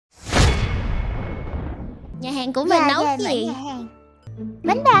Nhà hàng của mình nấu gì?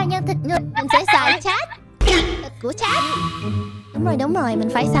 Bánh bao nhân thịt ngực. Mình sẽ xài chat. Thịt của chat. Đúng rồi, mình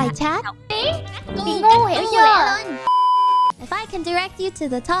phải xài chat. Bị ngu hiểu chưa? If I can direct you to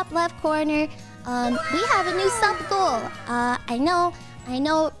the top left corner, we have a new sub goal. I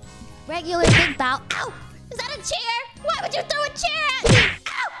know. Regular Big Bao. Ow! Is that a chair? Why would you throw a chair at me?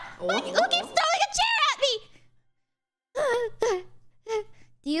 Ow! Who keeps throwing a chair at me?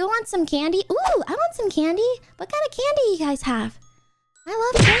 Do you want some candy? Ooh, I want some candy. What kind of candy you guys have? I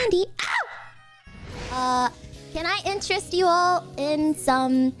love candy. Ow! Can I interest you all in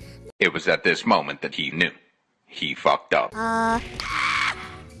some... It was at this moment that he knew. He fucked up.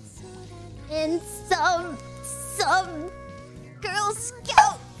 In some Girl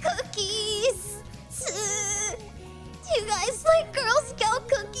Scout cookies. Do you guys like Girl Scout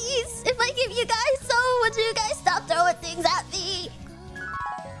cookies? If I give you guys some, would you guys stop throwing things at me?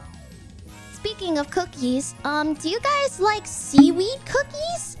 Speaking of cookies, do you guys like seaweed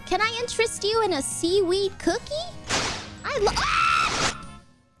cookies? Can I interest you in a seaweed cookie?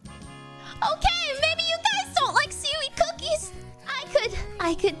 Okay, maybe you guys don't like seaweed cookies.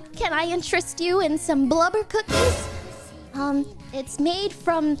 Can I interest you in some blubber cookies? It's made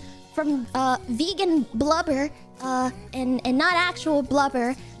from vegan blubber, and not actual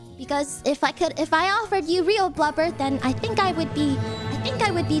blubber. Because if I offered you real blubber, then I think I would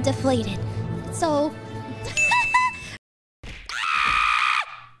be deflated. So